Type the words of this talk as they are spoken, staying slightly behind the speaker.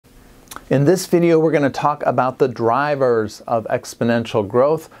In this video, we're going to talk about the drivers of exponential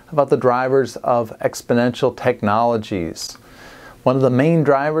growth, about the drivers of exponential technologies. One of the main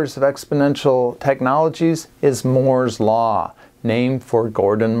drivers of exponential technologies is Moore's Law, named for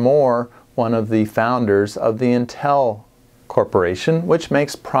Gordon Moore, one of the founders of the Intel Corporation, which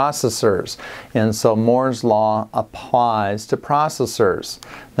makes processors. And so Moore's Law applies to processors.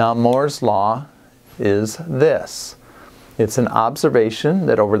 Now, Moore's Law is this. It's an observation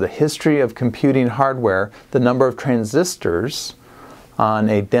that over the history of computing hardware, the number of transistors on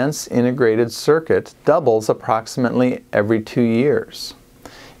a dense integrated circuit doubles approximately every 2 years.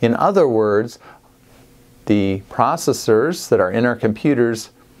 In other words, the processors that are in our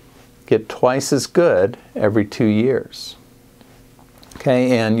computers get twice as good every 2 years.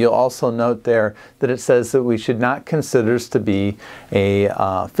 Okay, and you'll also note there that it says that we should not consider this to be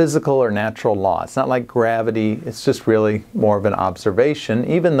a physical or natural law. It's not like gravity, it's just really more of an observation,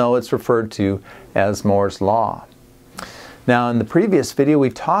 even though it's referred to as Moore's Law. Now, in the previous video, we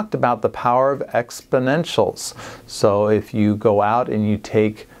talked about the power of exponentials. So if you go out and you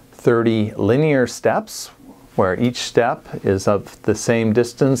take 30 linear steps, where each step is of the same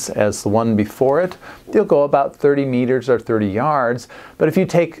distance as the one before it, you'll go about 30 meters or 30 yards. But if you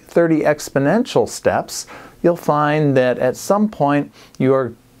take 30 exponential steps, you'll find that at some point you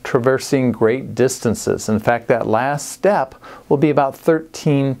are traversing great distances. In fact, that last step will be about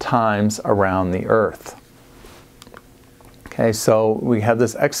 13 times around the Earth. Okay, so we have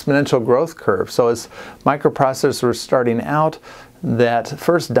this exponential growth curve. So as microprocessors were starting out, that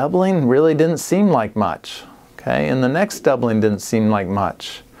first doubling really didn't seem like much. Okay, and the next doubling didn't seem like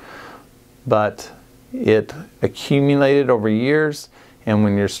much, but it accumulated over years, and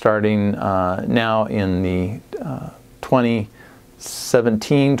when you're starting now in the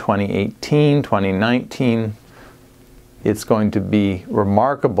 2017, 2018, 2019, it's going to be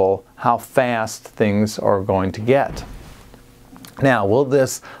remarkable how fast things are going to get. Now, will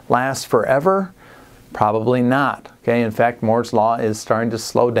this last forever? Probably not. Okay, in fact, Moore's Law is starting to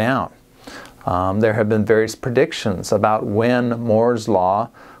slow down. There have been various predictions about when Moore's Law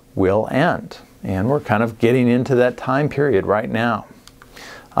will end, and we're kind of getting into that time period right now.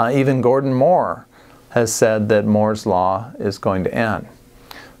 Even Gordon Moore has said that Moore's Law is going to end.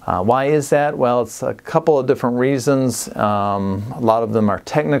 Why is that? Well, it's a couple of different reasons. A lot of them are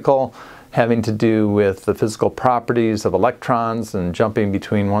technical, having to do with the physical properties of electrons and jumping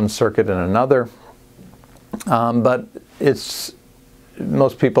between one circuit and another. But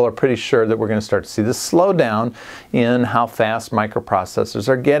most people are pretty sure that we're going to start to see this slowdown in how fast microprocessors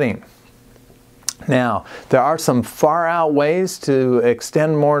are getting. Now, there are some far out ways to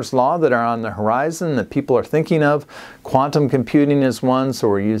extend Moore's Law that are on the horizon that people are thinking of. Quantum computing is one, so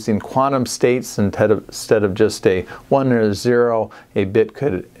we're using quantum states instead of just a 1 or a 0. A bit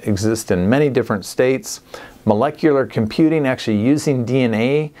could exist in many different states. Molecular computing, actually using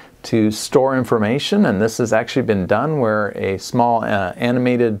DNA to store information, and this has actually been done where a small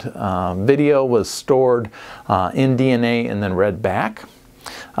animated video was stored in DNA and then read back.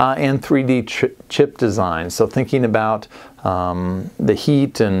 And 3D chip design, so thinking about the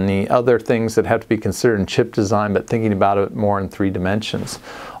heat and the other things that have to be considered in chip design, but thinking about it more in 3 dimensions.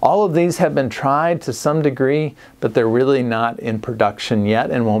 All of these have been tried to some degree, but they're really not in production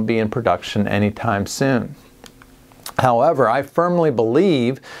yet and won't be in production anytime soon. However, I firmly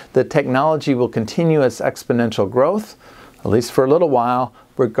believe that technology will continue its exponential growth, at least for a little while,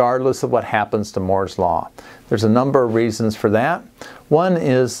 regardless of what happens to Moore's Law. There's a number of reasons for that. One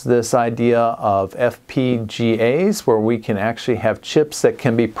is this idea of FPGAs, where we can actually have chips that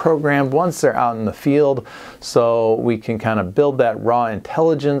can be programmed once they're out in the field, so we can kind of build that raw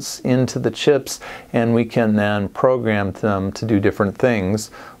intelligence into the chips, and we can then program them to do different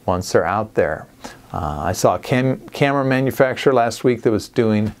things once they're out there. I saw a camera manufacturer last week that was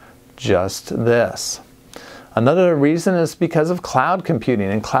doing just this. Another reason is because of cloud computing,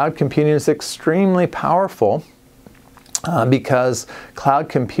 and cloud computing is extremely powerful because cloud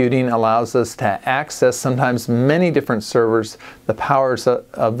computing allows us to access sometimes many different servers. The powers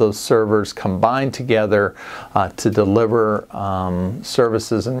of those servers combine together to deliver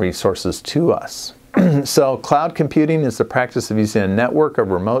services and resources to us. So cloud computing is the practice of using a network of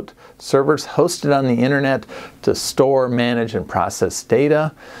remote servers hosted on the internet to store, manage, and process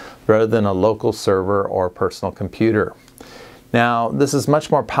data, rather than a local server or personal computer. Now, this is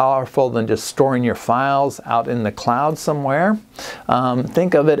much more powerful than just storing your files out in the cloud somewhere.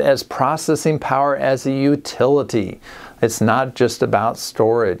 Think of it as processing power as a utility. It's not just about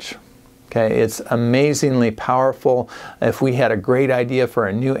storage. Okay, it's amazingly powerful. If we had a great idea for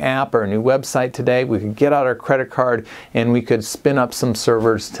a new app or a new website today, we could get out our credit card and we could spin up some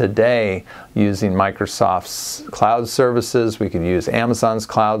servers today using Microsoft's cloud services. We could use Amazon's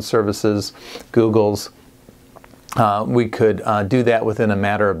cloud services, Google's. We could do that within a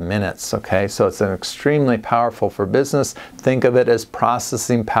matter of minutes, okay? So it's extremely powerful for business. Think of it as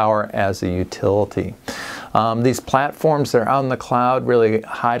processing power as a utility. These platforms that are out in the cloud really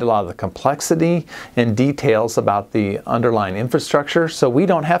hide a lot of the complexity and details about the underlying infrastructure, so we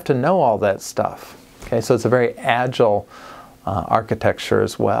don't have to know all that stuff, okay? So it's a very agile architecture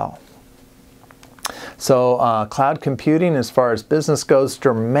as well. So cloud computing, as far as business goes,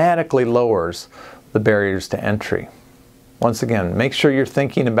 dramatically lowers the barriers to entry. Once again, make sure you're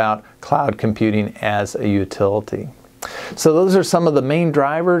thinking about cloud computing as a utility. So those are some of the main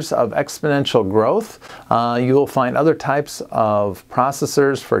drivers of exponential growth. You will find other types of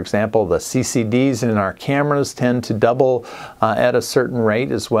processors. For example, the CCDs in our cameras tend to double at a certain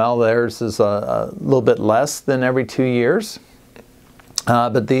rate as well. Theirs is a little bit less than every 2 years.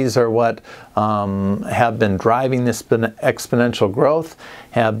 But these are what have been driving this exponential growth,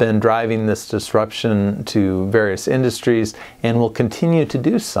 have been driving this disruption to various industries, and will continue to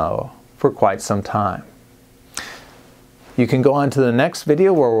do so for quite some time. You can go on to the next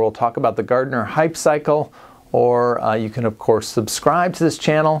video where we'll talk about the Gartner hype cycle, or you can of course subscribe to this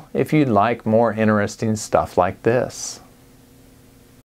channel if you'd like more interesting stuff like this.